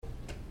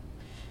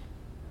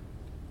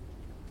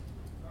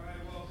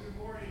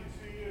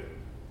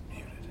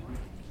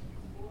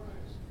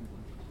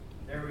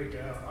we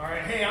go. All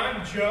right. Hey,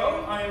 I'm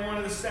Joe. I am one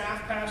of the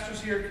staff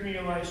pastors here at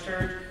Community Life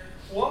Church.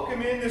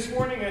 Welcome in this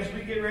morning as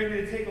we get ready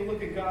to take a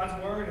look at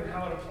God's Word and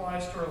how it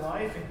applies to our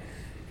life. And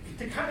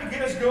to kind of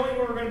get us going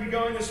where we're going to be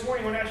going this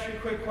morning, I want to ask you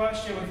a quick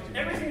question. With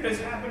everything that's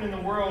happened in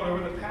the world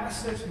over the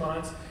past 6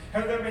 months,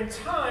 have there been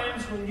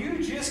times when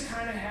you just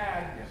kind of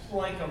had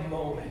like a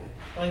moment?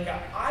 Like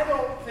a, I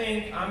don't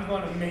think I'm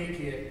going to make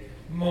it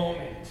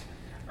moment.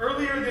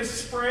 Earlier this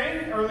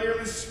spring,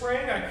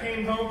 I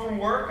came home from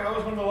work. I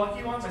was one of the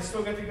lucky ones. I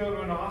still get to go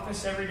to an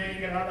office every day to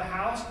get out of the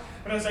house.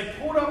 But as I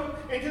pulled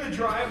up into the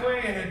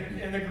driveway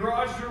and the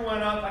garage door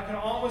went up, I could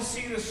almost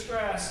see the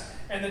stress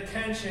and the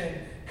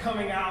tension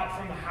coming out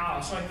from the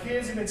house. My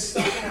kids have been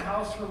stuck in the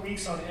house for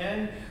weeks on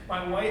end.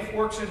 My wife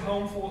works at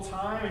home full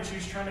time, and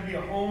she's trying to be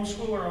a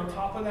homeschooler on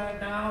top of that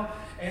now.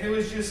 And it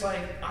was just like,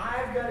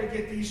 I've got to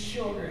get these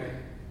children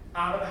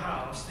out of the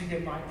house to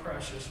give my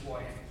precious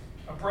wife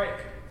a break.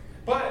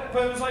 But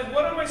it was like,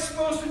 what am I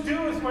supposed to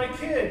do with my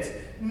kids?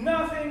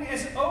 Nothing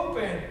is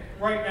open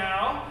right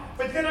now.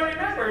 But then I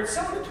remembered,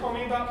 someone had told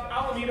me about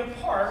Alameda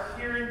Park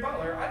here in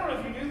Butler. I don't know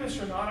if you knew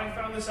this or not. I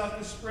found this out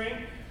this spring.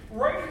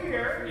 Right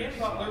here in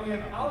Butler, we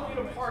have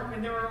Alameda Park,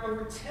 and there are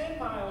over 10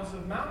 miles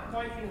of mountain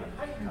biking and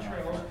hiking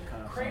trails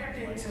crammed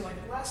into like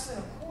less than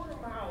a quarter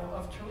mile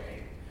of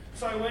terrain.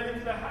 So I went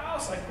into the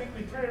house, I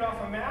quickly printed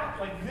off a map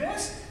like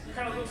this. It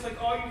kind of looks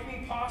like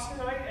all-you-can-eat pasta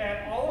night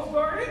at Olive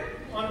Garden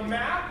on a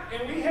map,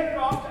 and we headed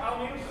off to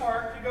Alameda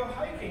Park to go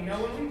hiking.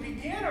 Now, when we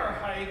began our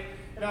hike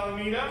at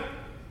Alameda,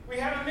 we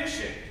had a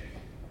mission.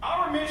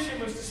 Our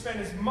mission was to spend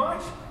as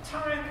much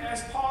time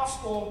as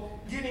possible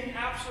getting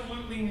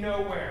absolutely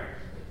nowhere,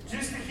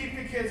 just to keep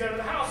the kids out of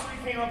the house. So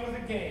we came up with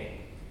a game.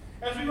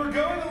 As we were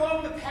going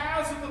along the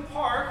paths of the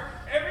park,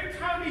 every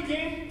time we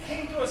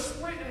came to a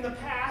split in the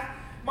path,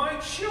 my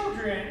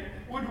children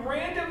would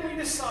randomly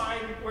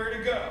decide where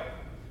to go.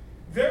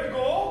 Their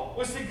goal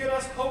was to get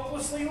us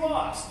hopelessly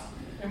lost.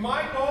 And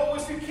my goal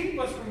was to keep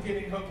us from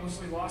getting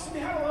hopelessly lost. And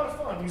we had a lot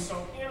of fun. We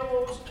saw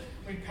animals,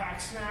 we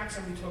packed snacks,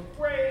 and we took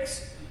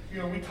breaks. We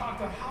talked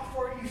about how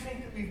far do you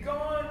think that we've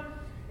gone?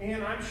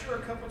 And I'm sure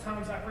a couple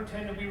times I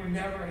pretended we were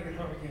never going to get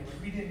home again.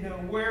 Like we didn't know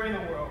where in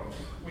the world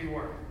we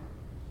were.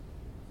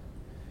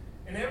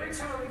 And every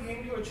time we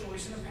came to a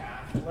choice in the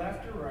path,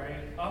 left or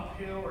right,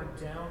 uphill or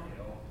downhill,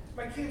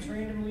 my kids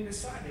randomly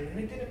decided, and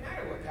it didn't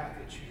matter what path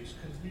they choose,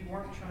 because we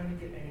weren't trying to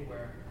get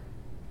anywhere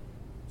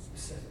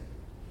specific.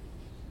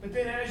 But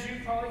then, as you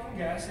probably can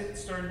guess, it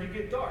started to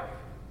get dark,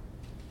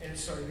 and it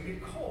started to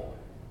get cold.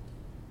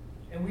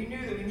 And we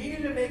knew that we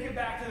needed to make it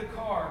back to the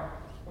car,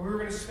 or we were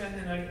going to spend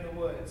the night in the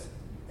woods.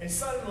 And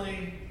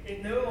suddenly,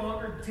 it no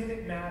longer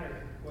didn't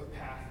matter what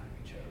path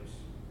we chose.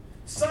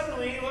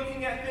 Suddenly,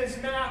 looking at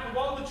this map of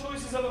all the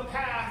choices of a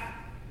path,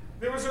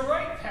 there was a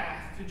right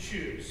path to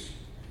choose.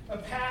 A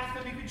path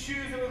that we could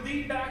choose that would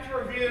lead back to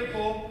our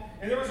vehicle,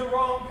 and there was a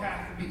wrong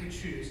path that we could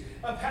choose.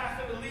 A path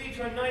that would lead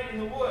to a night in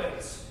the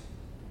woods.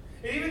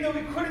 And even though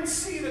we couldn't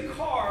see the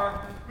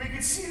car, we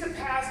could see the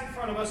paths in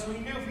front of us, and we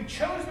knew if we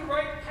chose the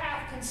right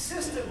path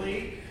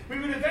consistently, we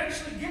would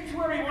eventually get to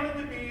where we wanted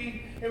to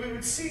be, and we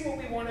would see what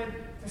we wanted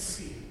to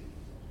see.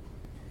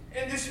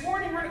 And this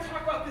morning, we're going to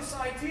talk about this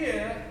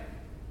idea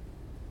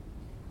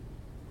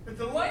that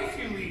the life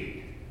you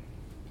lead,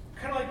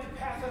 kind of like the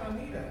path at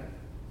Alameda,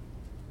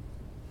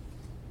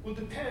 will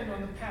depend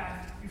on the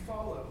path you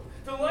follow.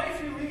 The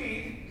life you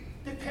lead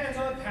depends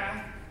on the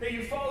path that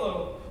you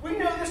follow. We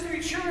know this to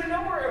be true in a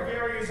number of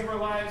areas of our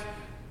lives.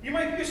 You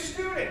might be a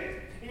student,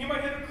 and you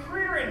might have a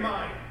career in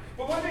mind.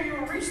 But whether you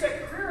will reach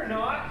that career or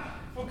not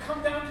will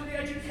come down to the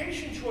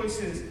education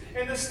choices,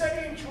 and the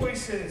studying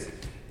choices,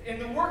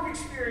 and the work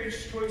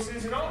experience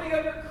choices, and all the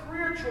other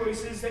career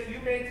choices that you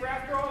make. For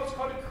after all, it's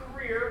called a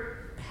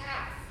career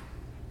path.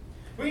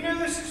 We know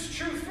this is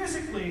true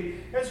physically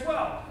as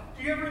well.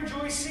 Do you ever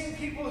enjoy seeing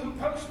people who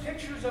post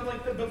pictures of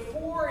like the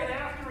before and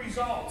after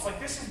results? Like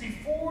this is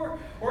before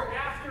or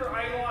after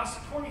I lost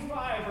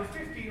 25 or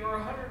 50 or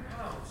 100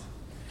 pounds.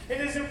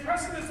 And as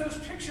impressive as those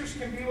pictures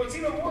can be, what's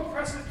even more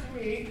impressive to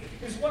me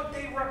is what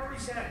they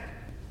represent.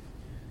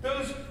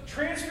 Those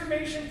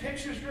transformation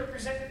pictures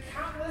represent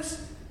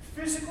countless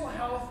physical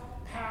health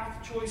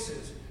path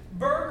choices.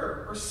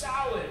 Burger or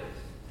salad,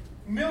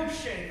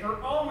 milkshake or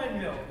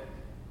almond milk,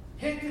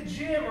 hit the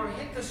gym or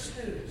hit the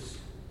snooze.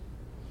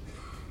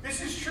 This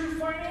is true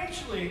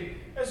financially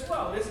as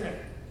well, isn't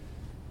it?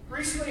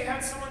 Recently, I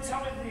had someone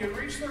tell me that they had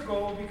reached their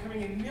goal of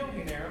becoming a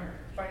millionaire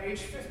by age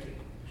 50.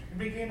 And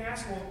began to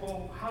ask,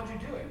 well, how'd you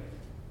do it?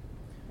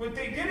 What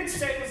they didn't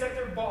say was that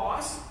their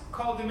boss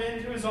called them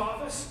into his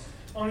office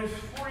on his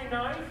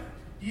 49th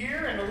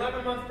year and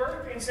 11-month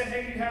birthday and said,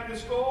 hey, you have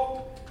this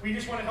goal. We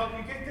just want to help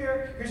you get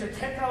there. Here's a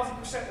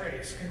 10,000%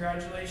 raise.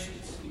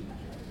 Congratulations.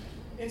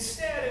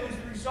 Instead, it was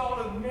the result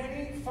of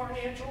many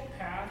financial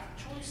path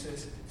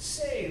choices.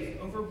 Save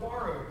over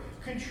borrow,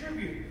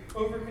 contribute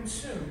over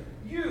consume,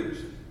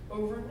 use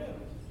over new.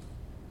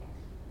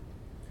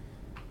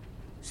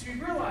 So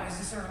you realize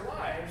this in our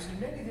lives in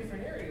many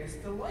different areas.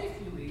 The life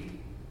we lead,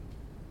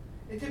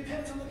 it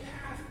depends on the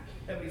path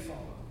that we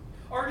follow.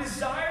 Our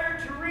desire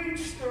to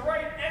reach the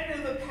right end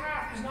of the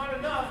path is not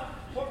enough.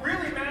 What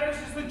really matters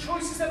is the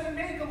choices that we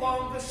make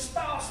along the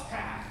spouse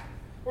path,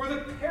 or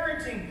the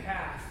parenting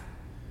path,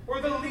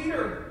 or the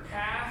leader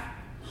path,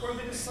 or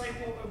the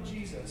disciple of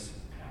Jesus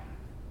path.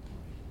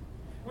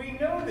 We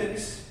know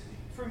this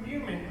from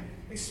human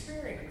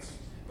experience.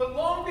 But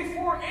long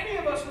before any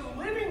of us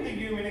were living the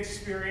human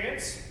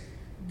experience,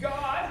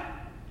 God,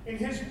 in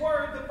His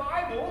Word, the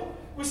Bible,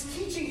 was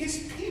teaching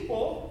His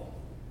people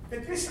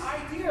that this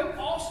idea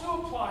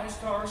also applies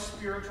to our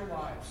spiritual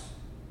lives.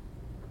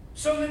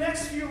 So in the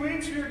next few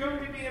weeks, we are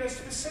going to be in a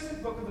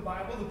specific book of the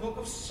Bible, the book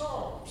of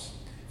Psalms.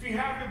 If you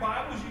have your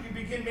Bibles, you can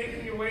begin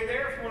making your way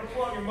there. If you want to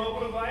pull out your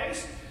mobile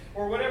device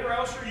or whatever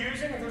else you're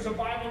using, if there's a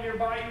Bible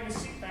nearby you in the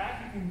seat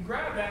back, you can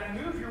grab that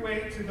and move your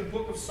way to the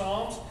book of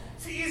Psalms.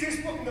 It's the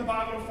easiest book in the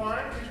Bible to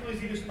find. Usually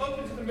if you just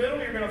open to the middle,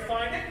 you're going to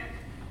find it.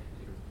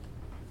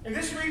 And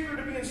this week we're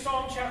going to be in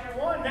Psalm chapter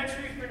 1. Next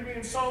week we're going to be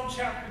in Psalm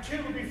chapter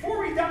 2. But before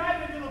we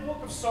dive into the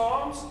book of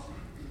Psalms,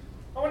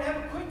 I want to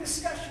have a quick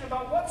discussion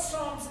about what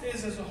Psalms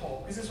is as a whole,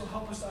 because this will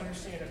help us to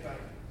understand it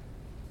better.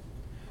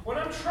 When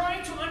I'm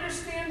trying to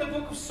understand the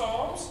book of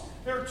Psalms,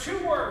 there are two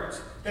words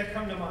that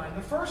come to mind.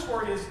 The first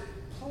word is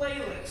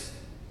playlist.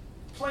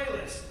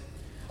 Playlist.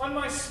 On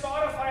my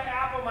Spotify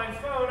app on my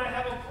phone, I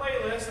have a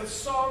playlist of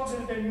songs that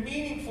have been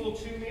meaningful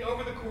to me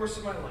over the course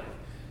of my life.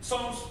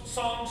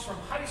 Songs from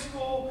high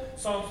school,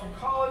 songs from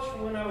college,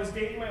 from when I was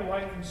dating my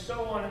wife, and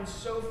so on and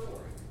so forth.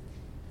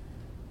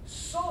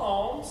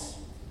 Psalms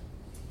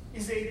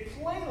is a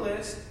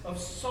playlist of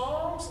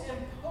songs and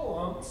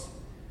poems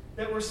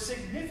that were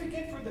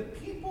significant for the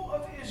people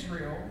of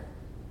Israel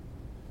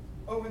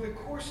over the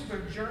course of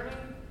their journey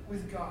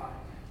with God,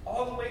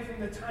 all the way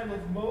from the time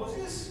of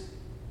Moses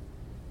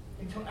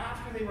until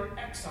after they were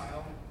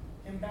exiled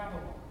in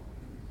Babylon.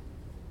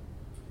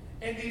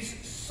 And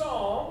these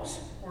songs,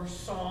 or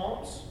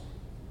psalms,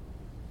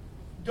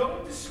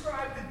 don't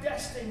describe the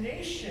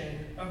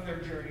destination of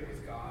their journey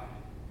with God.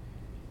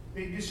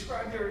 They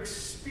describe their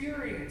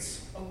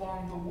experience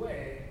along the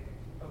way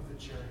of the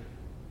journey.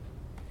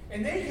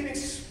 And they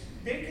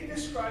can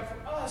describe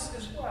for us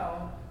as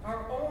well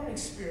our own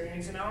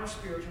experience and our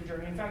spiritual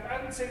journey. In fact,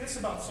 I would say this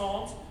about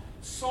Psalms.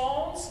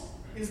 Psalms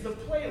is the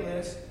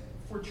playlist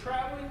for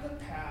traveling the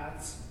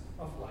paths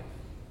of life.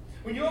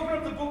 When you open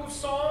up the book of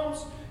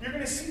Psalms, you're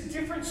going to see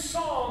different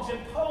songs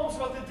and poems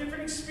about the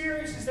different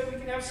experiences that we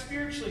can have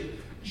spiritually.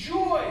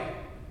 Joy,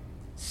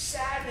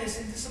 sadness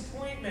and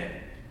disappointment,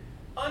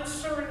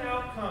 uncertain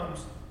outcomes,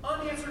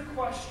 unanswered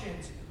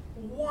questions,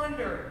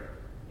 wonder,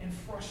 and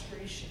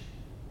frustration.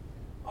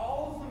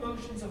 All of the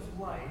emotions of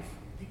life,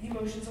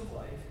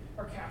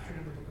 are captured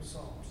in the book of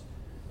Psalms.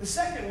 The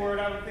second word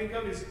I would think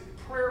of is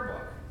prayer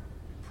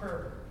book. Prayer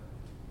book.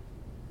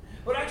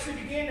 What actually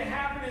began to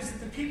happen is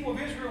that the people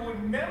of Israel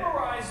would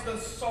memorize the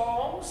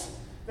Psalms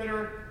that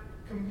are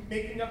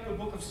making up the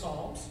book of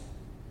Psalms.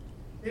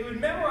 They would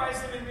memorize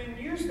them and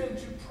then use them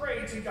to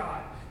pray to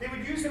God. They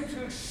would use them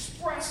to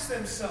express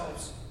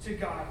themselves to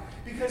God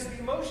because the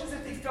emotions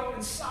that they felt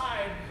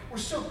inside were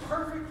so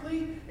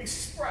perfectly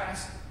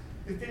expressed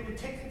that they would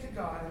take them to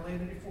God and lay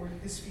them before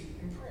His feet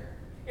in prayer.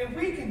 And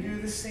we can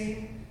do the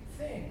same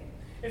thing.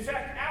 In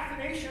fact,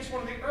 Athanasius,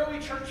 one of the early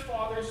church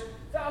fathers,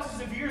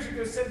 thousands of years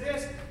ago, said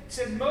this. He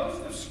said,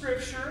 most of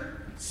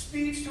Scripture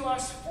speaks to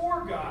us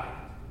for God,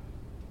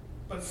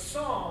 but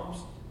Psalms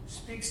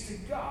speaks to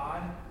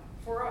God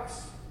for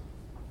us.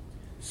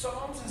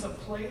 Psalms is a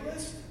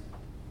playlist,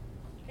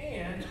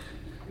 and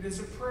it is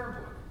a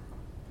prayer book.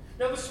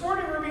 Now this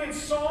morning we're going to be in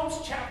Psalms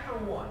chapter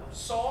 1.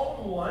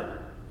 Psalm 1.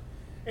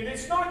 And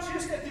it's not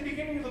just at the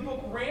beginning of the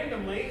book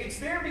randomly. It's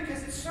there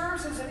because it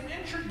serves as an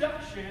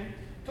introduction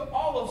to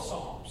all of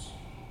Psalms.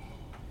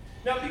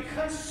 Now,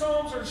 because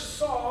Psalms are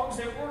songs,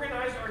 they're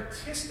organized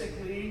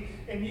artistically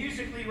and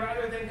musically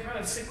rather than kind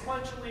of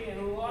sequentially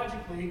and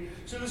logically.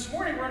 So this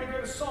morning we're going to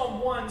go to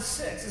Psalm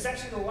 1:6. It's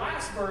actually the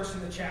last verse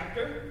in the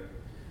chapter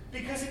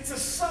because it's a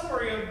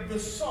summary of the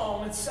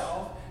psalm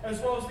itself as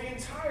well as the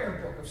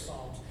entire book of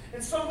Psalms.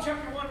 And Psalm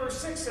chapter 1 verse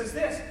 6 says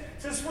this.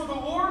 It says, for the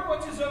Lord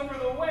watches over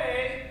the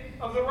way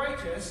of the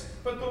righteous,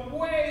 but the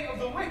way of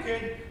the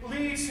wicked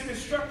leads to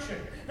destruction.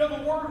 Now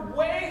the word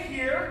way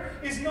here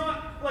is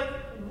not like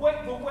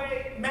the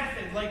way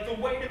method, like the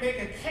way to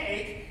make a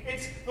cake.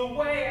 It's the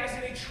way as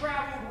in a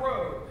traveled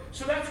road.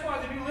 So that's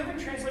why the New Living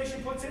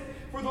Translation puts it,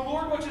 for the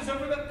Lord watches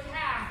over the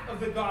path of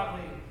the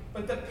godly,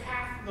 but the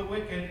path of the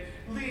wicked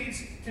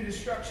leads to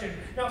destruction.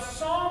 Now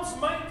Psalms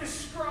might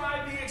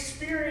describe the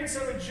experience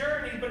of a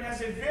journey, but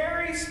has a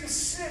very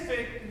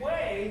specific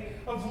way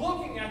of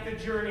looking at the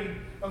journey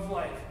of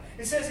life.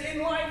 It says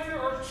in life there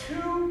are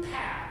two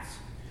paths.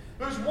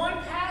 There's one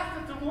path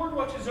that the Lord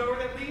watches over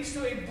that leads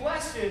to a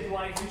blessed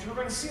life, which we're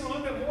going to see a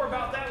little bit more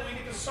about that when we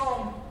get to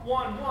Psalm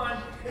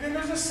 1:1. And then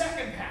there's a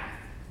second path,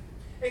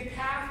 a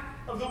path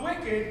of the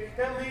wicked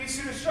that leads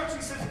to destruction.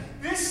 He says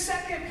this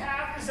second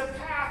path is a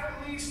path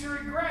that leads to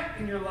regret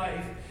in your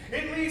life.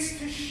 It leads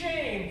to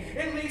shame.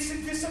 It leads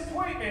to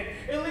disappointment.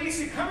 It leads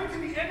to coming to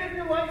the end of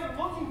your life and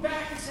looking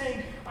back and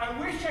saying, I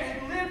wish I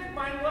had lived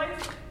my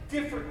life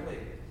differently.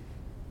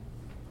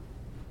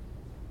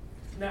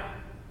 Now,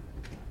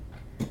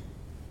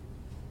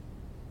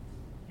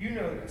 you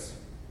know this.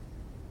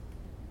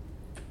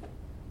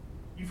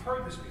 You've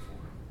heard this before.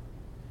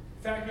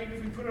 In fact, maybe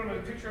if we put it on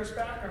a picturesque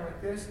background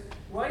like this,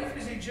 life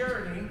is a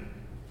journey,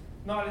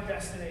 not a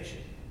destination.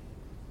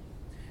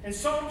 And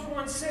Psalms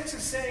 1:6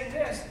 is saying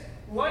this: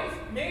 life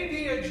may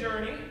be a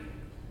journey,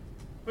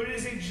 but it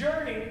is a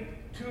journey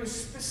to a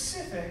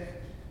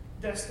specific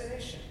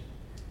destination.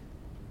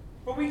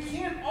 But we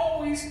can't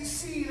always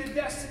see the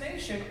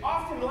destination.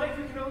 Often in life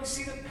we can only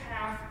see the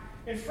path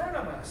in front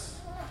of us.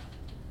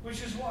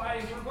 Which is why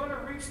if we're going to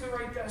reach the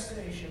right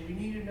destination, we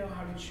need to know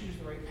how to choose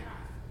the right path.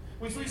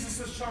 Which leads us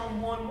to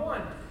Psalm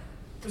 1:1.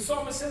 The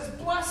psalmist says,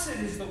 blessed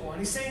is the one.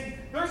 He's saying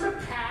there's a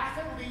path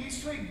that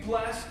leads to a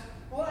blessed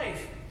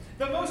life.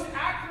 The most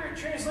accurate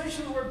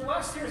translation of the word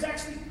blessed here is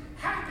actually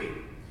happy. It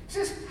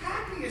says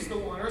happy is the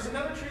one. Or as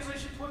another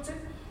translation puts it,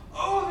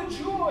 oh, the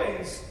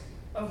joys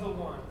of the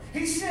one.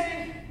 He's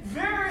saying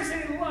there is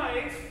a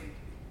life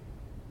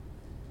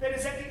that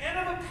is at the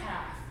end of a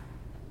path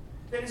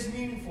that is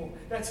meaningful,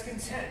 that's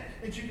content,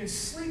 that you can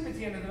sleep at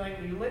the end of the night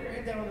when you lay your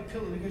head down on the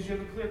pillow because you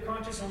have a clear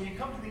conscience, and when you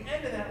come to the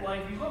end of that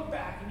life, you look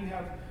back and you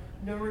have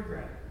no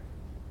regret.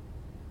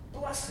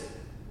 Blessed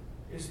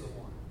is the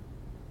one.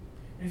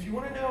 And if you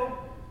want to know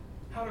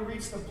how to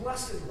reach the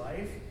blessed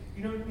life,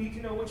 you don't need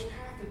to know which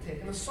path to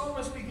take. And the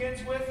psalmist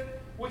begins with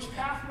which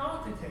path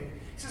not to take.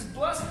 He says,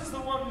 blessed is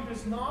the one who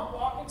does not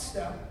walk in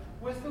step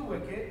with the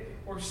wicked,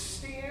 or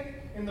stand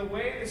in the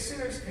way the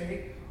sinners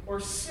take, or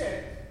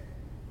sit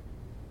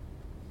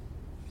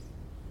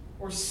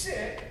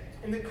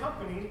in the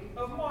company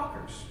of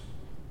mockers.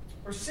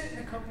 Or sit in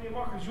the company of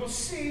mockers. You'll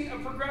see a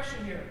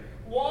progression here.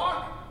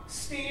 Walk,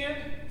 stand,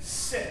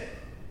 sit.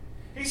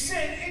 He's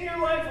saying in your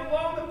life,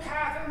 along the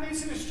path that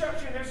leads to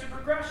destruction, there's a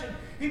progression.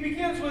 He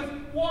begins with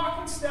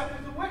walk in step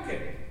with the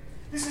wicked.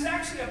 This is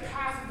actually a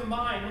path of the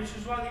mind, which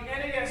is why the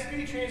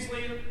NASB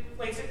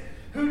translates it,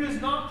 who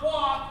does not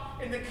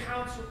walk in the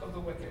counsel of the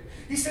wicked.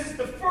 He says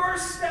the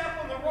first step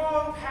on the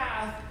wrong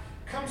path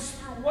comes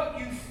through what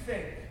you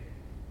think.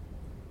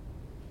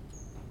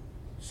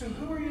 So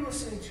who are you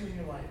listening to in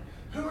your life?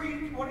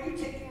 What are you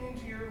taking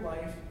into your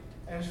life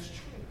as truth?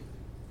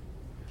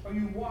 Are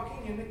you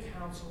walking in the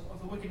counsel of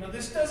the wicked? Now,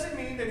 this doesn't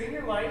mean that in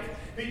your life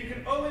that you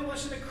can only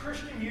listen to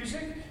Christian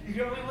music, you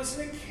can only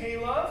listen to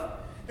K-Love,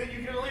 that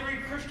you can only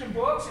read Christian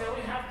books and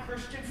only have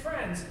Christian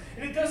friends.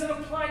 And it doesn't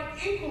apply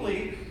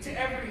equally to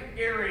every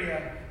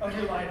area of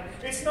your life.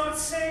 It's not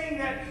saying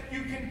that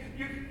you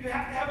have to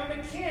have a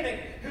mechanic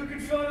who can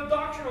fill out a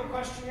doctrinal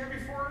questionnaire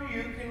before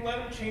you can let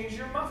him change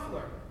your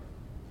muffler.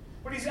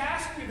 What he's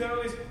asking you,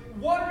 though, is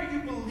what are you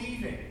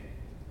believing?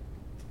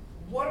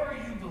 What are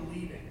you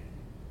believing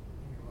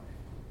in your life?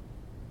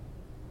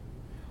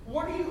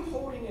 What are you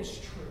holding as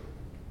true?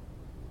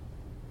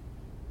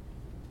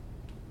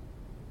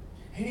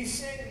 And he's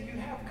saying that you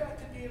have got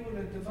to be able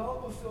to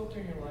develop a filter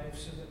in your life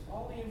so that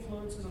all the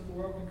influences of the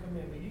world can come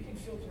in, but you can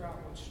filter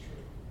out what's true.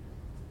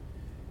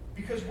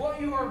 Because what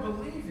you are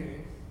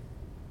believing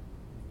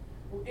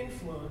will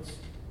influence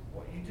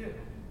what you do,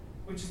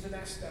 which is the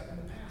next step in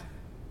the path.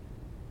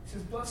 He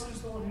says, blessed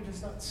is the one who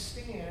does not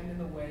stand in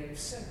the way of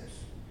sinners.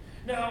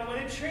 Now,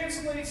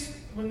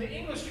 when the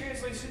English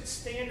translates it,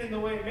 stand in the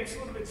way, it makes it a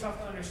little bit tough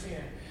to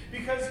understand.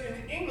 Because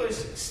in English,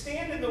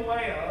 stand in the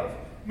way of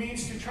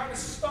means to try to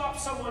stop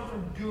someone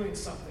from doing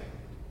something.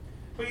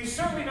 But he's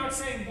certainly not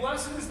saying,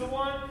 blessed is the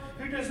one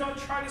who does not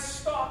try to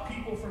stop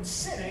people from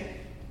sinning.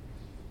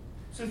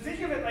 So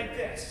think of it like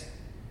this.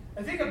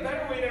 I think a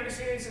better way to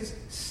understand it is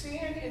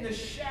stand in the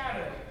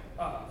shadow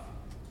of.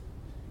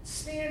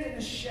 Stand in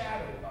the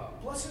shadow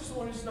of. Blessed is the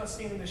one who does not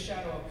stand in the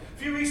shadow of. A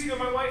few weeks ago,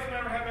 my wife and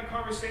I were having a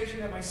conversation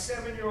that my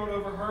 7-year-old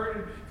overheard,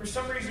 and for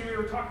some reason we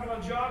were talking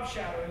about job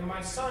shadowing, and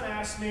my son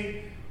asked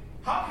me,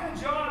 how can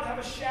a job have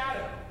a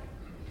shadow?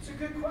 It's a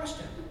good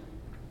question.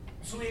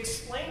 So we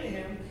explained to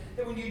him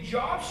that when you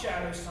job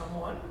shadow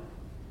someone,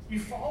 you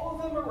follow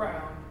them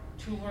around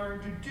to learn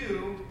to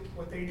do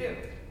what they do.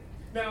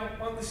 Now,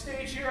 on the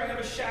stage here, I have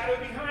a shadow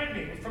behind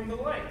me from the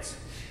lights.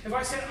 If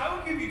I said, I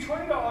will give you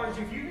 $20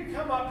 if you can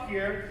come up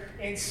here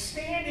and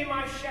stand in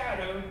my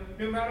shadow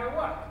no matter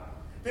what.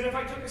 Then if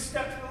I took a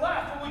step to the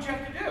left, what would you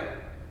have to do?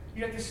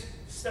 You have to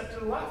step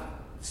to the left,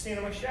 stand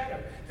in my shadow.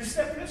 To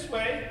step this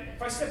way,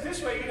 if I step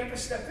this way, you'd have to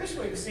step this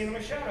way to stand in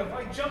my shadow. If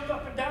I jumped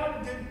up and down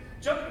and did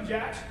jumping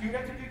jacks, you'd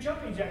have to do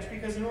jumping jacks,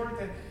 because in order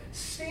to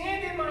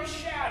stand in my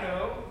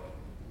shadow,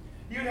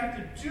 you'd have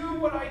to do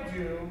what I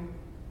do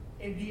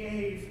and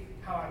behave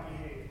how I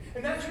behave.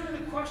 And that's really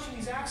the question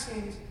he's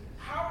asking is,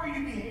 how are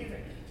you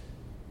behaving?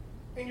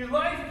 In your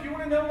life, if you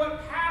want to know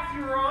what path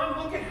you're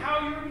on, look at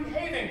how you're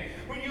behaving.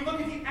 When you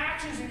look at the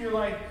actions in your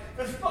life,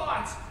 the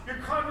thoughts, your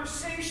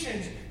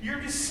conversations,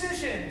 your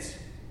decisions,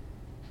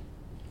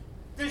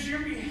 does your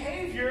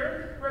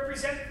behavior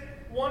represent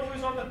one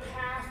who's on the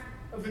path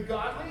of the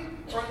godly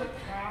or on the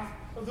path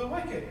of the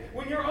wicked?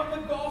 When you're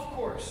on the golf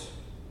course,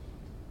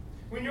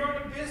 when you're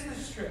on a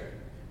business trip,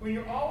 when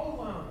you're all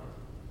alone,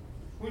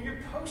 when you're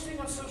posting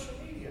on social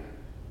media,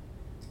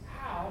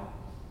 how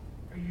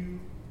are you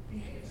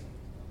behaving?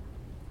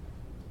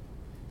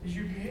 Is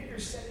your behavior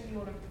setting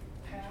you on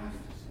a path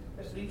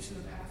that leads to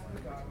the path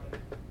of godly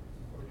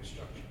or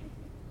destruction?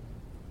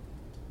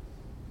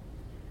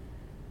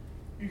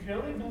 You can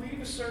only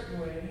believe a certain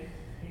way,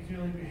 you can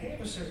only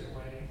behave a certain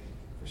way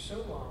for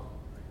so long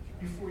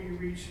before you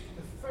reach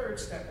the third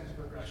step in the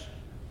progression,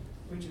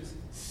 which is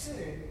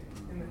sitting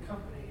in the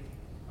company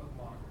of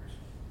mockers.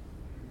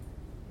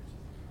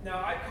 Now,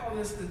 I call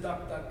this the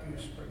duck, duck,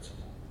 goose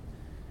principle.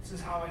 This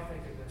is how I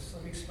think of this.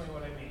 Let me explain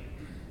what I mean.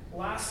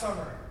 Last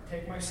summer,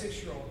 take my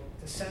 6-year-old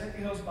to Seneca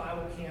Hills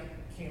Bible Camp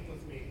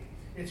with me.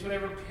 It's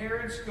whenever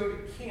parents go to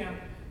camp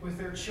with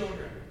their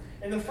children.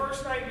 And the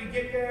first night we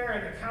get there,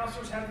 and the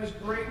counselors have this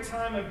great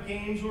time of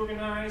games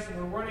organized, and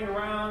we're running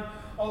around.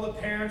 All the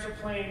parents are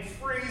playing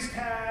freeze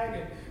tag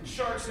and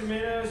sharks and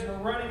minnows, and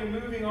we're running and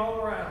moving all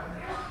around.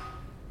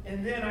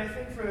 And then I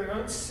think for their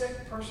own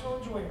sick personal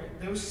enjoyment,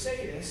 those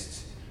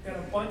sadists got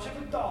a bunch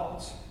of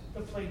adults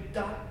to play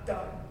duck,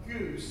 duck,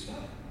 goose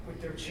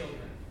with their children.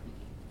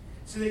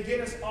 So they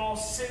get us all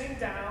sitting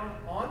down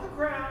on the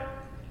ground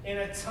in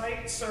a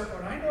tight circle.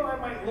 And I know I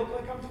might look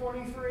like I'm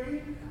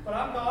 23, but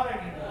I'm not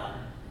anymore.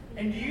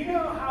 And do you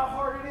know how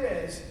hard it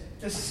is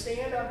to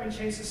stand up and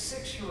chase a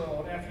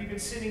 6-year-old after you've been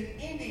sitting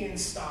Indian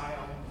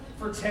style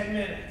for 10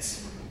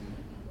 minutes?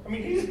 I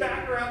mean, he's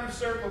back around the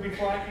circle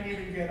before I can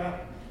even get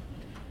up.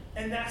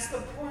 And that's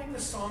the point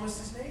the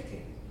psalmist is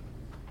making.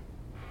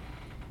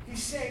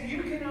 He's saying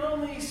you can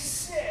only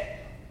sit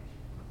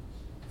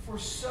for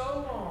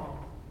so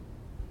long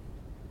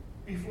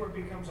before it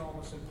becomes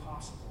almost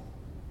impossible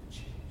to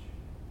change.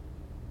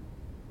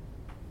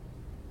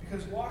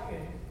 Because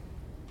walking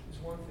is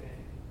one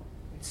thing,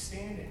 and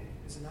standing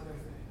is another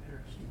thing.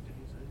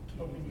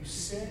 But when you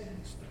sit,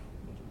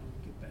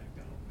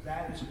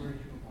 that is where you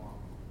belong,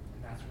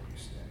 and that's where you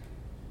stay.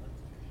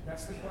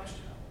 That's the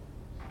question.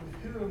 With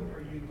whom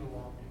are you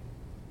belonging?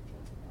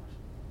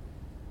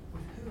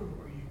 With whom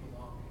are you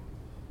belonging?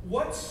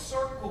 What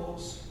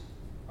circles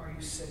are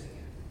you sitting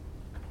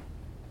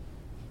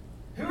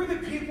in? Who are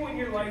the people in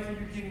your life that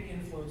you're giving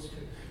influence to?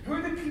 Who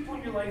are the people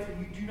in your life that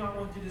you do not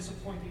want to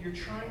disappoint, that you're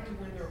trying to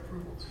win their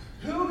approval?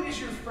 Who is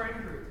your friend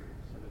group?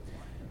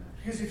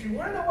 Because if you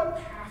want to know what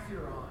path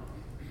you're on,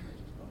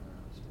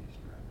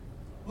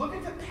 look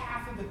at the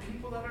path of the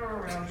people that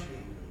are around you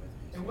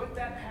and what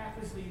that path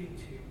is leading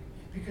to.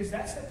 Because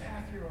that's the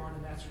path you're on,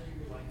 and that's where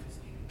your life is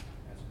leading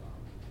as well.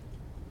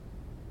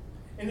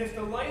 And if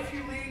the life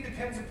you lead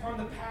depends upon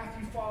the path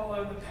you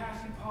follow, and the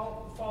path you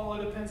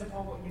follow depends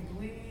upon what you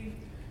believe,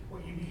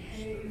 what you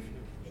behave,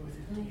 and with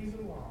whom you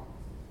belong,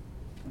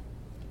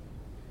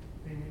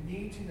 then you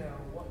need to know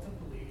what to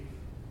believe,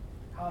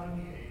 how to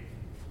behave,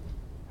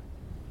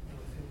 and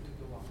with whom to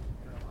belong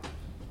in our lives.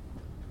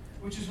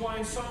 Which is why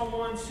in Psalm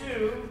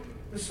 1:2,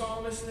 the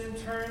psalmist then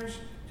turns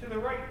to the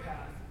right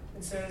path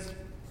and says,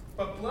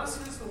 "But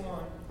blessed is the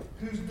one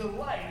whose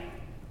delight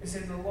is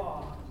in the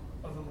law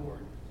of the Lord."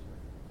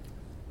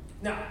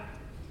 Now,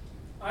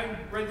 I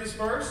read this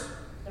verse,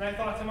 and I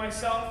thought to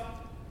myself,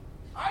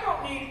 I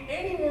don't need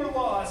any more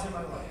laws in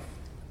my life.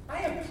 I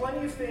have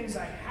plenty of things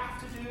I have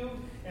to do,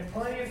 and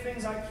plenty of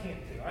things I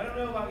can't do. I don't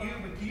know about you,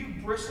 but do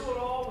you bristle at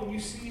all when you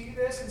see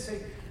this and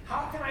say,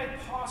 how can I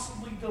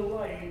possibly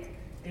delight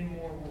in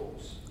more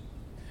rules?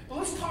 But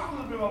let's talk a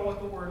little bit about what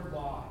the word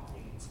law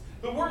means.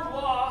 The word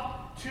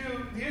law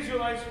to the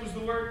Israelites was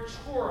the word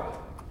Torah.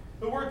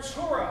 The word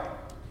Torah.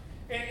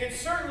 And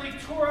certainly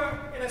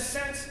Torah, in a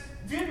sense,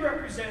 did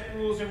represent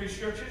rules and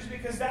restrictions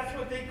because that's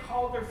what they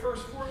called their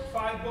first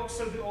 5 books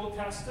of the Old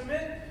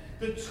Testament,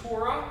 the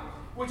Torah,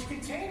 which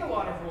contained a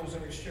lot of rules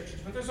and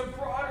restrictions. But there's a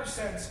broader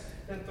sense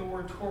that the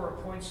word Torah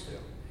points to,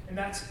 and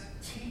that's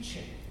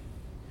teaching.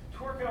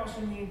 Torah can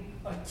also mean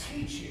a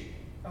teaching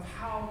of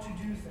how to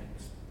do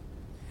things.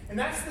 And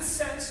that's the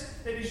sense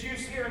that is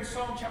used here in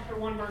Psalm chapter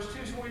 1, verse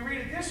 2. So when we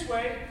read it this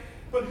way,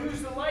 but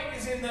whose delight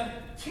is in the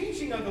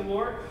teaching of the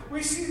Lord,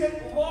 we see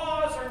that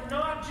laws are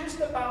not just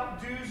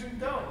about do's and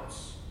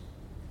don'ts.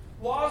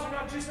 Laws are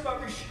not just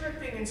about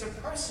restricting and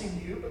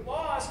suppressing you, but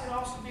laws can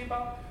also be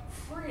about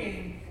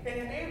freeing and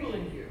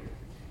enabling you.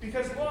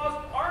 Because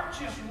laws aren't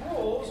just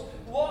rules,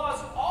 laws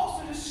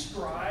also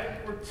describe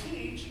or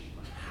teach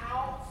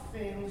how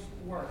things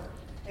work.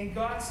 And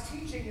God's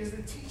teaching is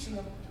the teaching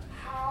of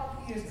how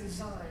He has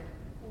designed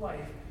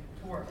life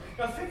to work.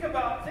 Now think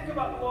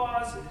about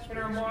laws in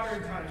our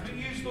modern times. We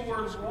use the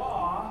word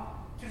law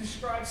to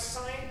describe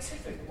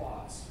scientific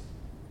laws.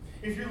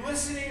 If you're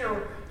listening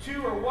or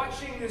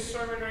watching this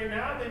sermon right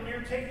now, then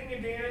you're taking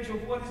advantage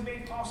of what is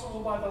made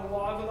possible by the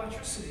law of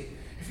electricity.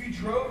 If you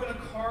drove in a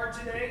car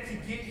today to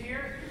get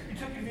here, you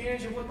took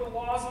advantage of what the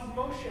laws of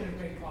motion have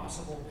made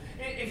possible.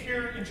 If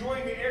you're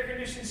enjoying the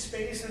air-conditioned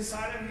space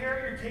inside of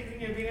here, you're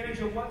taking advantage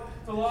of what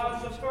the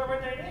laws of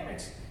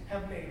thermodynamics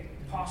have made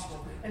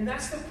possible. And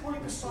that's the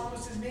point the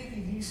psalmist is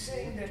making. He's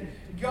saying that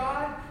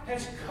God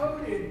has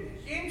coded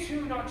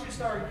into not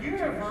just our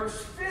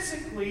universe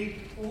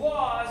physically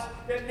laws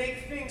that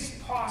make things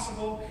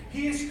possible.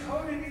 He has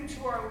coded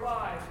into our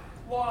life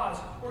laws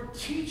or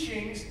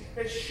teachings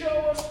that show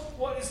us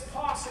what is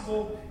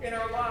possible in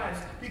our lives.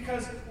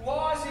 Because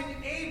laws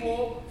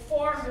enable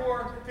far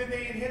more than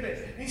they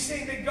inhibit. And he's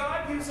saying that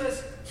God gives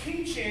us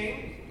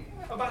teaching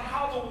about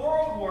how the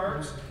world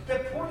works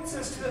that points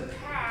us to the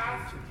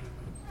path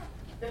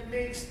that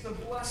makes the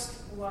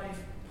blessed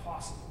life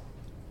possible.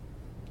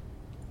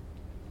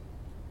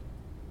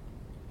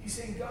 He's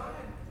saying God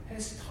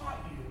has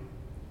taught you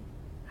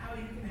how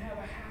you can have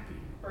a happy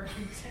or a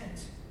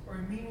content or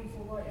a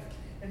meaningful life.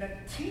 And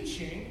that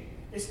teaching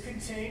is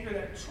contained, or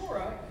that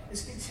Torah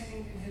is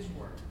contained in His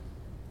Word.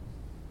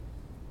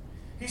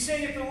 He's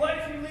saying if the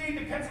life you lead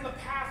depends on the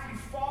path you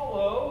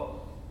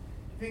follow,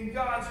 then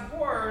God's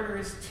Word or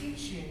His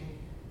teaching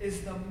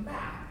is the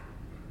map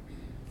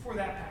for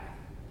that path.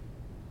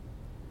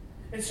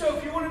 And so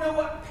if you want to know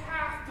what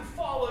path to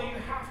follow, you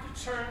have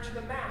to turn to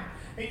the map.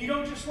 And you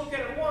don't just look at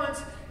it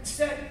once.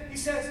 Instead, he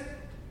says,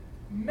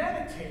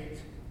 meditate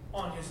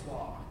on His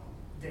law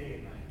day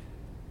and night.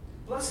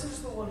 Blessed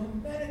is the one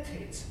who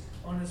meditates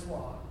on His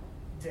law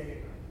day and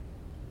night.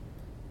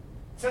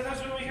 Sometimes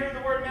when we hear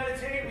the word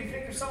meditate, we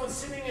think of someone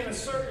sitting in a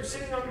circle,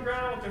 sitting on the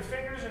ground with their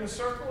fingers in a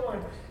circle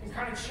and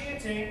kind of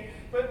chanting.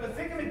 But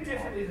think of it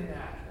differently than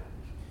that.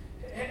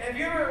 Have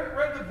you ever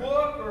read the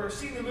book or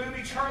seen the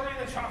movie Charlie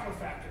and the Chocolate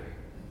Factory?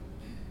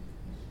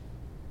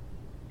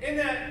 In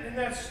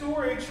that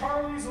story,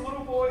 Charlie's a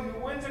little boy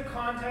who wins a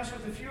contest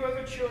with a few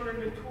other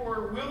children to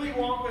tour Willy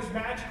Wonka's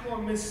magical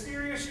and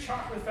mysterious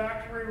chocolate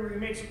factory where he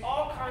makes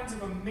all kinds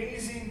of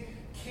amazing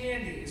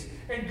candies.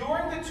 And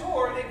during the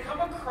tour, they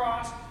come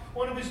across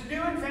one of his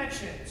new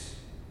inventions,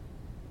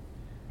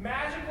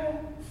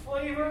 magical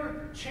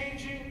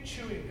flavor-changing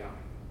chewing gum.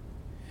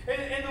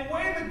 And the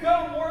way the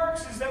gum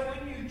works is that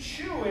when you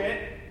chew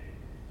it,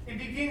 it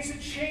begins to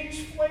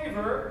change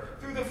flavor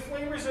through the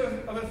flavors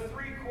of a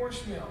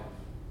 3-course meal.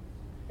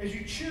 As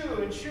you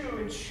chew and chew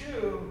and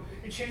chew,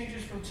 it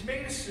changes from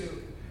tomato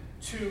soup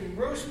to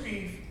roast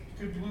beef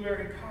to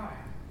blueberry pie.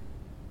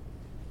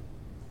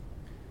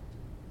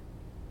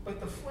 But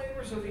the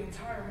flavors of the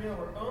entire meal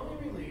are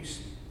only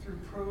released through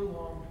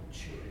prolonged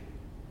chewing.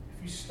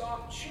 If you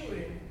stop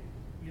chewing,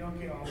 you don't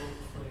get all of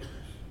the flavors.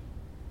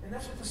 And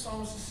that's what the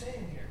psalmist is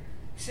saying here.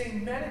 He's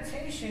saying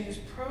meditation is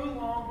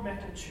prolonged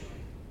mental chewing.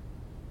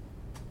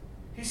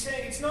 He's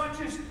saying it's not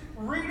just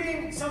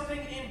reading something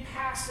in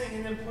passing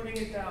and then putting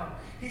it down.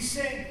 He's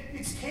saying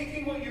it's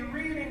taking what you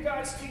read in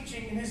God's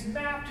teaching and His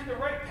map to the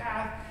right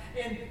path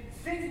and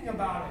thinking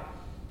about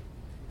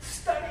it,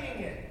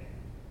 studying it,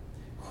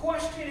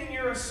 questioning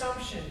your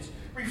assumptions,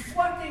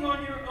 reflecting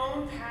on your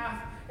own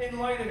path in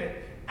light of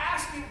it,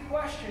 asking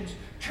questions,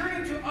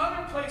 turning to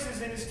other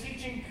places in His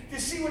teaching to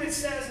see what it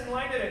says in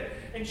light of it,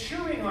 and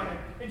chewing on it,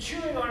 and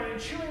chewing on it, and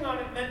chewing on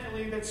it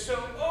mentally, that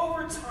so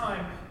over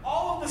time,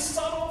 all of the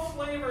subtle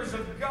flavors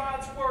of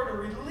God's Word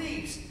are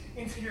released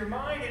into your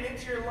mind and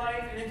into your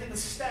life and into the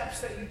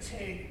steps that you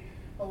take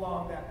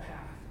along that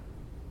path.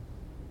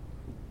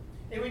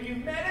 And when you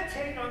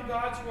meditate on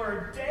God's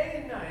Word day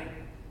and night,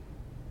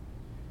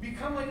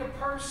 become like a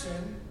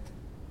person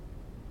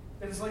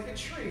that is like a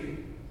tree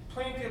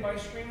planted by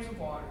streams of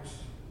waters,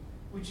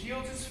 which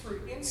yields its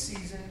fruit in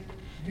season,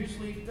 and whose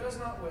leaf does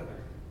not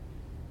wither,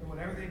 and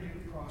whatever they do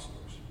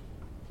prospers.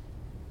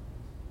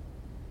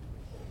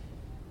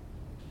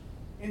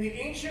 In the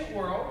ancient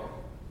world,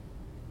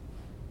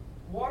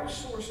 water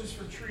sources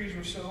for trees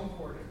were so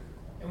important.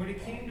 And when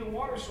it came to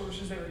water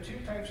sources, there were 2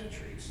 types of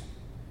trees.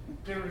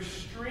 There were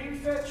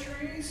stream-fed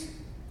trees,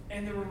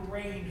 and there were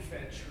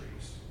rain-fed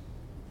trees.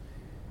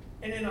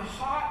 And in a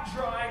hot,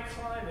 dry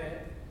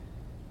climate,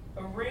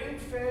 a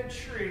rain-fed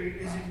tree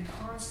is in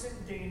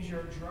constant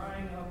danger of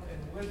drying up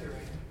and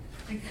withering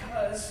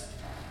because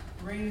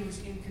rain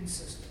was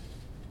inconsistent.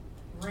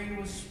 Rain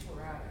was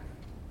sporadic.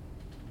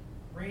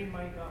 Rain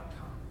might not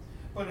come.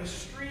 But a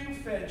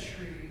stream-fed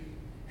tree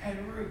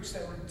had roots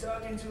that were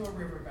dug into a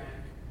riverbank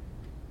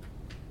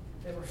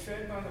that were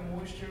fed by the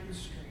moisture of the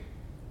stream.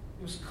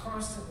 It was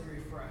constantly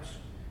refreshed,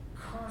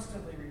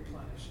 constantly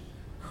replenished,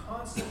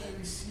 constantly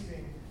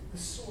receiving the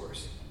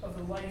source of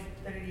the life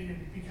that it needed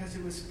because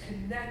it was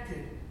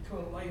connected to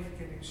a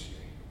life-giving stream.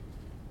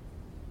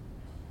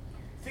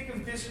 Think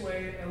of this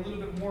way, a little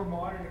bit more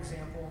modern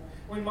example.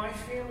 When my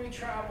family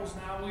travels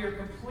now, we are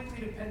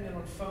completely dependent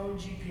on phone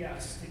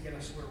GPS to get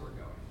us where we're going.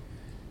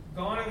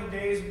 Gone are the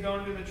days of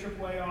going to the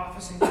AAA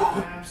office and getting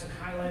maps and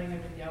highlighting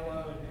them in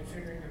yellow and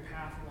figuring your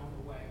path along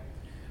the way.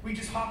 We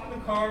just hop in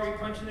the car, we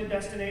punch in the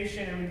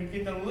destination, and we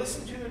begin to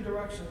listen to the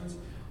directions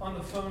on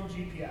the phone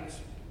GPS.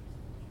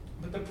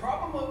 But the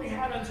problem that we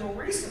had until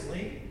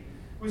recently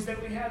was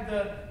that we had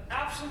the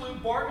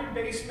absolute bargain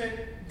basement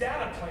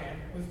data plan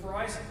with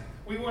Verizon.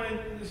 We wanted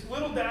as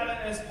little data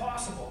as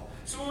possible.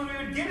 So when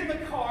we would get in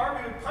the car,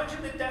 we would punch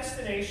in the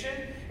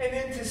destination, and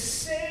then to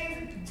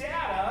save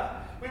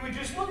data, we would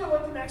just look at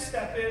what the next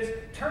step is,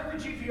 turn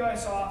the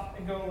GPS off,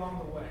 and go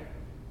along the way.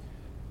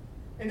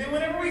 And then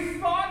whenever we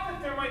thought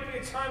that there might be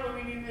a time when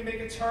we needed to make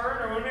a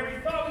turn, or whenever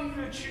we thought we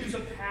needed to choose a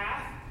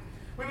path,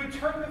 we would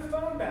turn the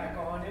phone back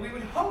on, and we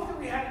would hope that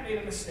we hadn't made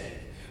a mistake.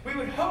 We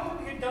would hope that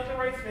we had done the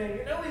right thing,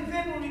 and only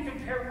then would we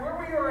compare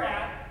where we were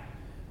at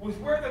with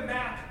where the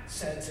map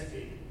said to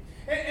be.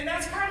 And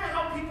that's kind of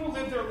how people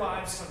live their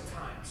lives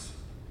sometimes.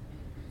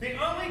 They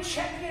only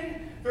check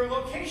in their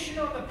location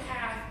on the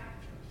path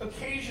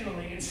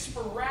occasionally and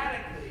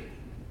sporadically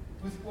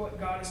with what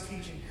God is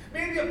teaching.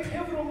 Maybe a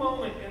pivotal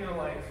moment in their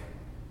life,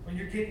 when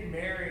you're getting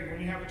married,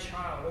 when you have a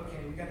child, okay,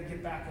 we got to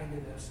get back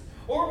into this.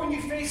 Or when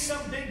you face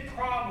some big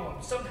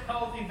problem, some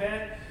health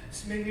event,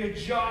 maybe a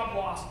job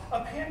loss,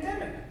 a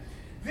pandemic.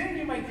 Then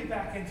you might get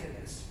back into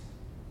this.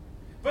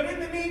 But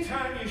in the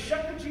meantime, you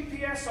shut the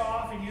GPS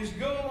off and you just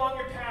go along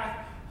your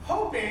path,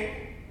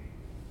 hoping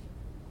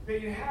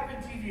that you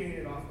haven't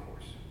deviated off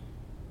course.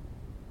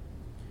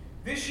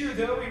 This year,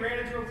 though, we ran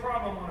into a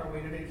problem on our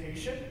way to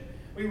vacation.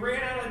 We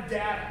ran out of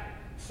data.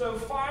 So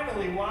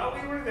finally, while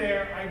we were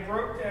there, I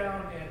broke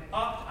down and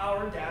upped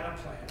our data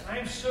plan.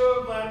 I'm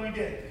so glad we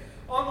did.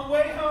 On the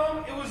way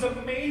home, it was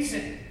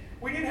amazing.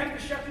 We didn't have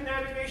to shut the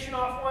navigation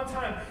off one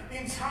time. The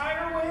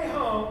entire way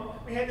home,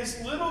 we had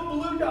this little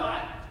blue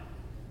dot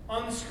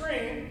on the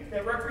screen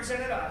that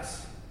represented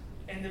us,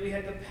 and then we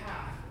had the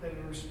path that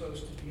we were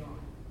supposed to be on.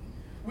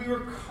 We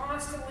were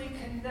constantly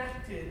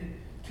connected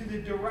to the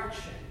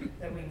direction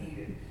that we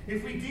needed.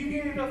 If we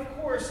deviated off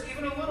course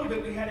even a little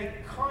bit, we had a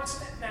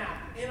constant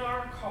map in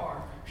our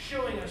car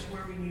showing us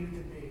where we needed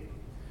to be.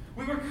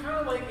 We were kind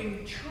of like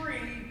a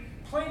tree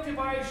planted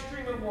by a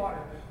stream of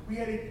water. We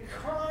had a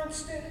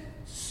constant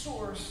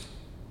source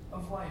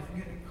of life. We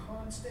had a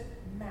constant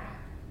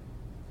map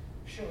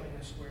showing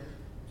us where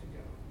to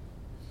go.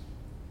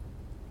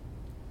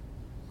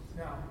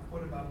 Now,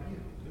 what about you?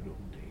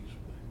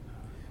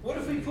 What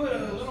if we put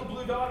a little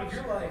blue dot of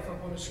your life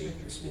up on a screen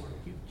this morning?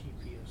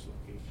 GPS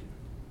location.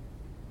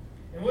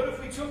 And what if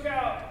we took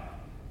out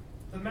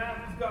the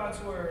map of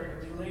God's Word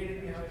and we laid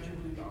it behind your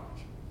blue dot?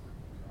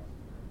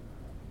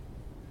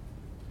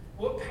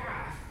 What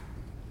path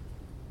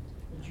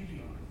would you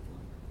be on?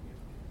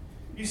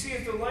 You see,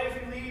 if the life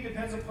we lead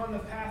depends upon the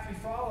path we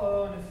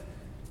follow, and if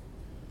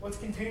what's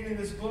contained in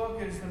this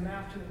book is the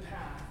map to the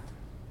path,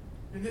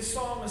 then this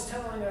psalm is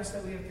telling us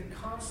that we have to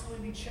constantly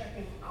be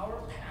checking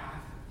our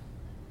path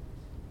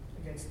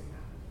against the map.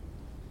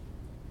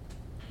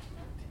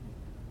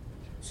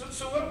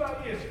 So what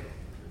about you?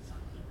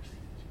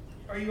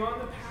 Are you on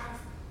the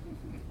path,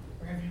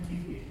 or have you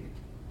deviated?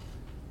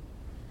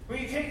 When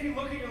you take a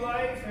look at your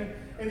life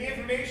and the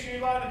information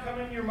you're allowed to come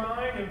into your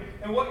mind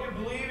and what you're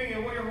believing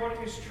and what you're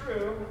holding is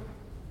true,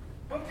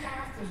 what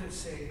path does it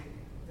say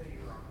that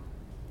you're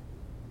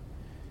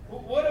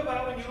on? What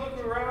about when you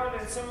look around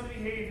at some of the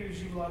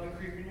behaviors you've allowed to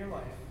creep in your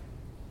life?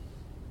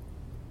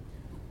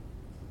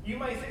 You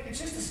might think it's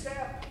just a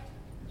step.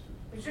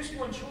 It's just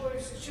one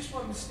choice. It's just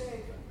one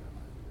mistake.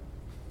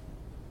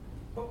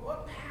 But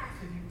what path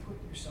have you put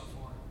yourself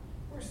on?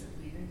 Where's it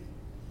leading?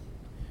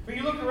 When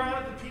you look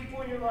around at the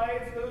people in your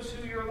life, those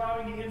who you're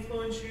allowing to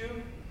influence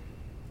you,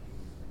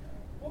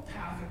 what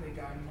path are they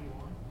guiding you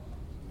on?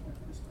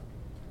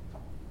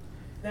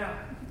 Now,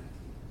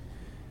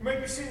 you might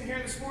be sitting here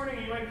this morning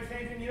and you might be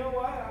thinking, you know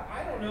what?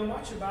 I don't know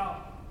much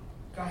about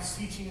God's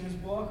teaching in His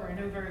book, or I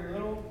know very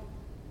little.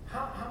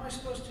 How am I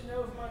supposed to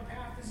know if my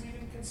path is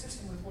even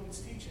consistent with what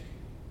it's teaching?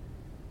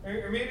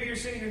 Or maybe you're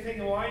sitting here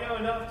thinking, well, I know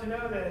enough to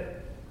know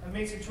that I've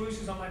made some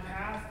choices on my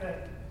path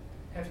that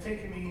have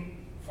taken me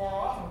far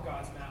off of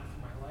God's map for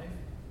my life.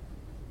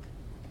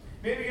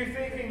 Maybe you're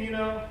thinking,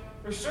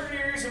 there's certain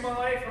areas of my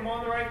life I'm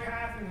on the right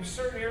path, and there's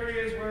certain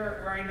areas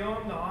where I know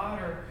I'm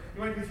not. Or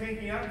you might be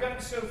thinking, I've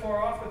gotten so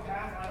far off the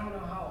path, I don't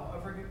know how I'll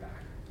ever get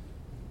back.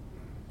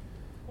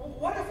 Well,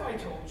 what if I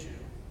told you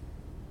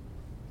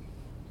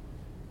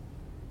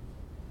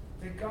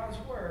that God's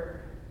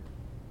Word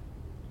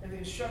and the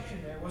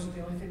instruction there wasn't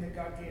the only thing that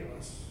God gave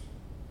us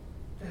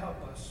to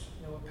help us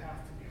know what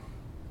path to be on?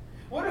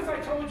 What if I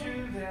told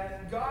you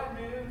that God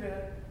knew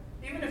that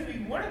even if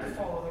we wanted to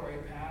follow the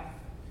right path,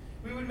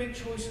 we would make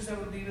choices that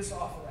would lead us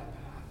off of that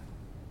path?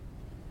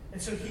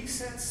 And so He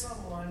sent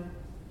someone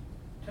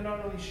to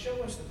not only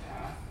show us the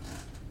path,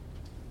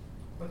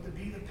 but to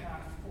be the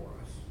path for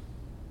us.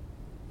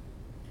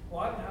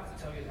 Well, I don't have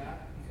to tell you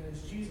that,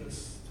 because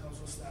Jesus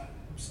tells us that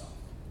Himself.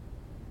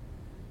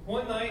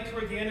 One night,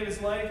 toward the end of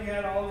His life, He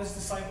had all of His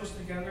disciples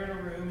together in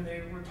a room, and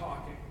they were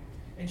talking.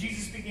 And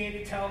Jesus began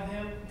to tell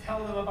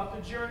them about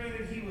the journey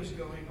that He was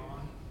going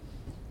on.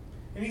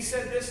 And He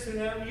said this to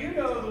them, you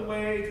know the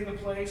way to the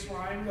place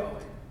where I'm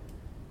going.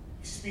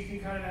 He's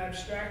speaking kind of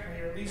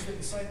abstractly, or at least the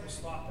disciples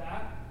thought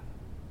that.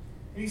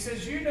 And He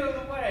says, you know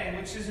the way,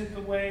 which isn't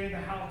the way, the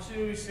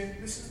how-to. He's saying,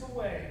 this is the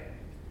way.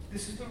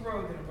 This is the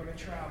road that I'm going to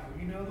travel.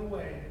 You know the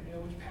way. You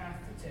know which path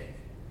to take.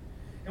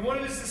 And one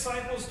of His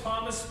disciples,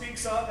 Thomas,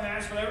 speaks up and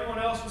asks what everyone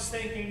else was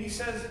thinking. He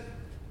says,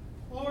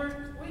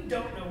 Lord, we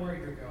don't know where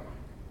you're going.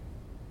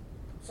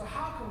 So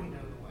how can we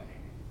know the way?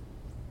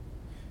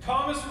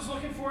 Thomas was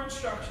looking for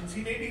instructions.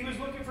 Maybe he was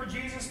looking for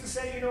Jesus to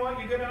say, you know what,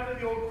 you go down to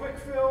the old quick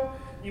fill,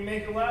 you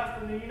make a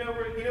left, and then you know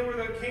where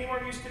the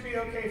Kmart used to be.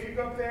 Okay, if you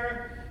go up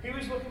there, he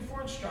was looking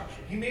for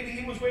instruction. Maybe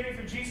he was waiting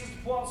for Jesus to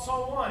pull out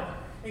Psalm 1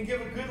 and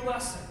give a good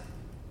lesson.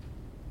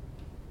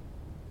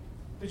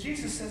 But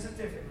Jesus says it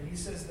differently. He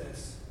says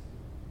this: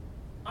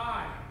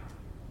 I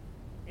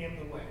am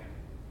the way,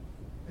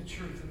 the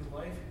truth, and the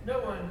life. No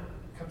one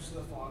comes to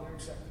the Father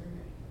except through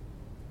me.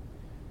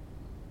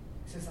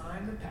 He says, I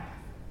am the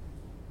path.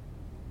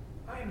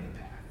 I am the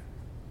path.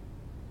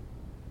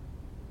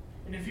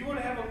 And if you want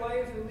to have a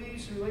life that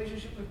leads to a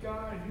relationship with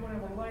God, if you want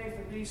to have a life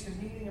that leads to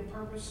meaning and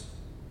purpose,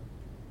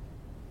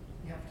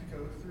 you have to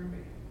go through me.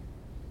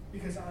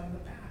 Because I'm the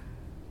path.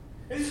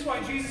 And this is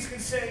why Jesus can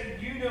say,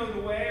 you know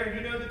the way, or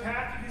you know the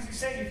path, because he's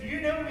saying, if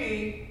you know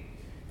me,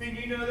 then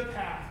you know the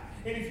path.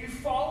 And if you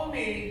follow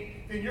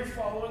me, then you're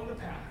following the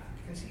path,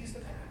 because he's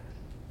the path.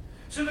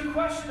 So the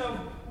question of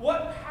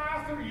what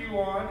path are you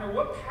on, or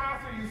what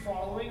path are you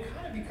following,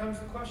 kind of becomes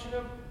the question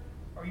of,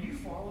 are you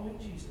following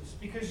Jesus?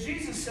 Because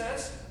Jesus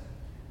says,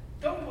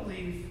 don't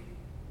believe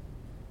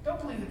the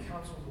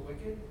counsel of the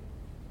wicked.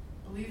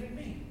 Believe in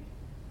me.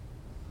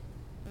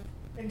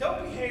 And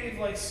don't behave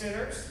like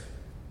sinners.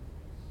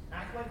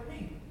 Act like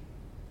me.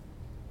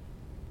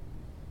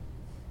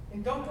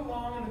 And don't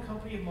belong in the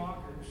company of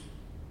mockers.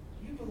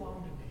 You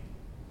belong to me.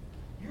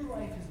 Your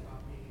life is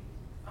about me.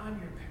 I'm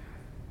your path.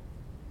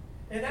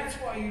 And that's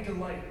why you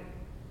delight.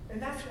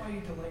 And that's why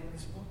you delight in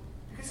this book.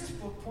 Because this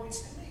book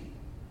points to me.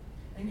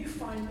 And you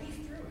find me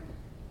through it.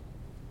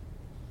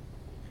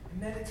 And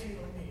meditate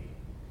on me.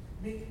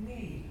 Make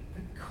me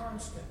the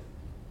constant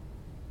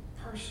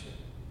person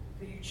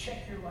that you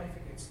check your life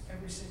against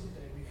every single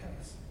day,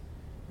 because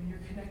when you're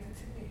connected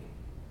to me,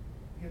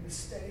 you have the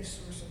steady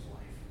source of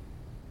life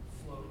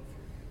flowing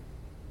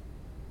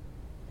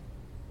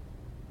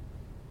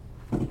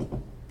through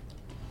you.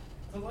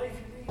 The life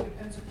you lead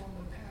depends upon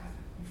the path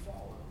you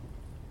follow.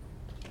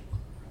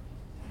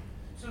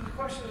 So the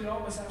question that we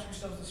all must ask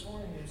ourselves this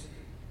morning is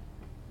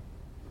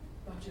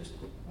not just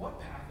what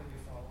path are we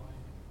following,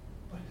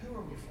 but who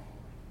are we following?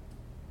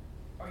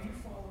 Are you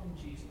following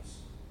Jesus?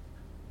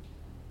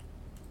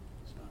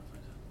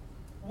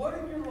 What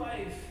in your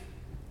life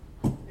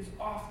is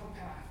off the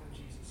path of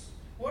Jesus?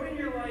 What in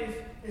your life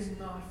is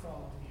not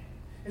following him?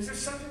 Is there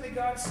something that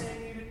God's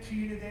saying to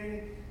you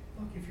today?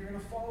 Look, if you're going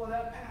to follow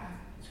that path,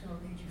 it's going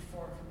to lead you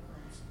far from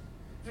Christ.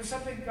 Is there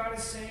something God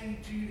is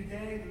saying to you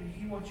today that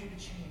he wants you to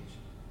change?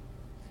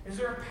 Is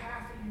there a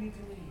path that you need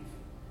to leave?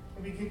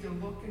 And begin to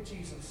look at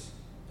Jesus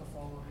to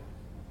follow him.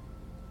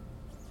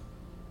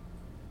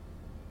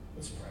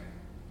 Let's pray.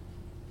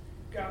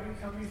 God, we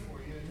come before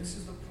you, and this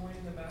is the point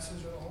in the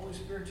message where the Holy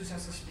Spirit just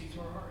has to speak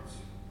to our hearts.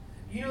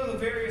 You know the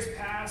various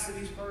paths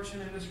that each person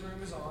in this room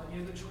is on.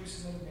 You know the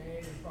choices that are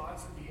made, the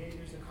thoughts, the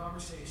behaviors, the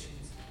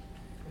conversations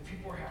that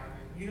people are having.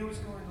 You know what's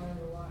going on in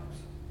their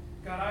lives.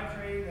 God, I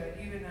pray that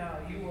even now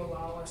you will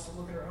allow us to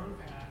look at our own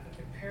path and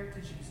compare it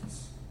to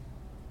Jesus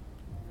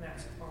and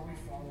ask, are we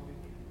following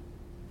you?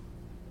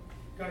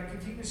 God,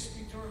 continue to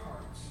speak to our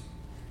hearts.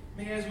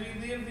 May as we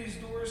leave these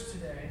doors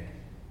today,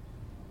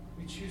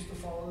 we choose to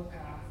follow the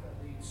path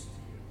that leads to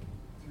you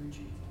through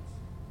Jesus.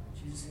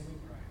 In Jesus' name we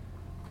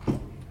pray.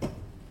 Amen.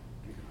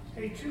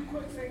 Hey, two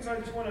quick things I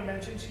just want to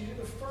mention to you.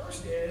 The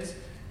first is,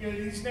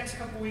 these next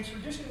couple weeks,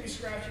 we're just going to be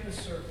scratching the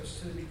surface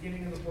to the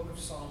beginning of the book of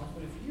Psalms.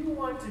 But if you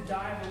want to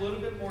dive a little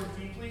bit more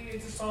deeply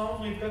into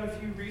Psalms, we've got a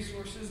few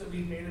resources that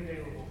we've made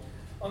available.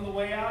 On the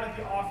way out at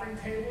the offering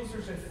tables,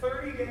 there's a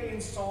 30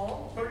 Days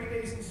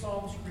in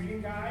Psalms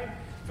reading guide.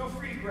 Feel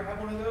free to grab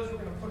one of those. We're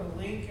going to put a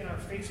link in our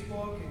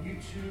Facebook and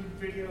YouTube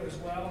video as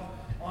well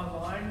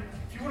online.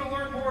 If you want to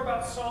learn more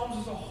about Psalms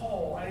as a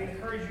whole, I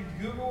encourage you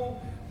to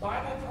Google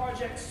Bible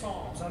Project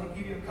Psalms. That'll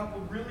give you a couple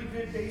really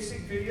good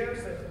basic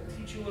videos that will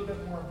teach you a little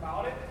bit more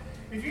about it.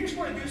 If you just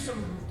want to do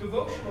some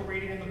devotional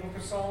reading in the book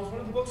of Psalms,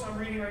 one of the books I'm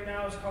reading right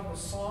now is called The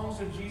Songs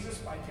of Jesus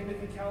by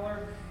Timothy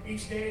Keller.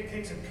 Each day it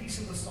takes a piece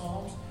of the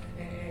Psalms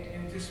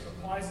and it just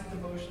applies the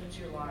devotion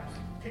to your lives.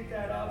 Pick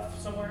that up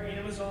somewhere,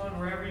 Amazon,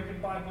 wherever you can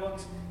buy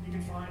books, you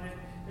can find it.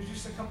 There's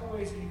just a couple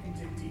ways that you can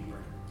dig deeper.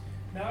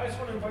 Now I just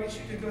want to invite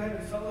you to go ahead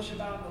and fellowship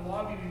out in the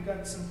lobby. We've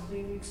got some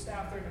cleaning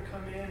staff there to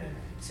come in and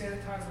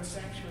sanitize the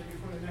sanctuary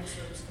before the next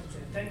service comes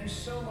in. Thank you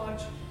so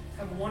much.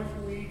 Have a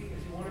wonderful week.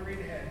 If you want to read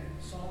ahead,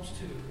 Psalms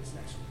 2 is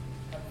next week.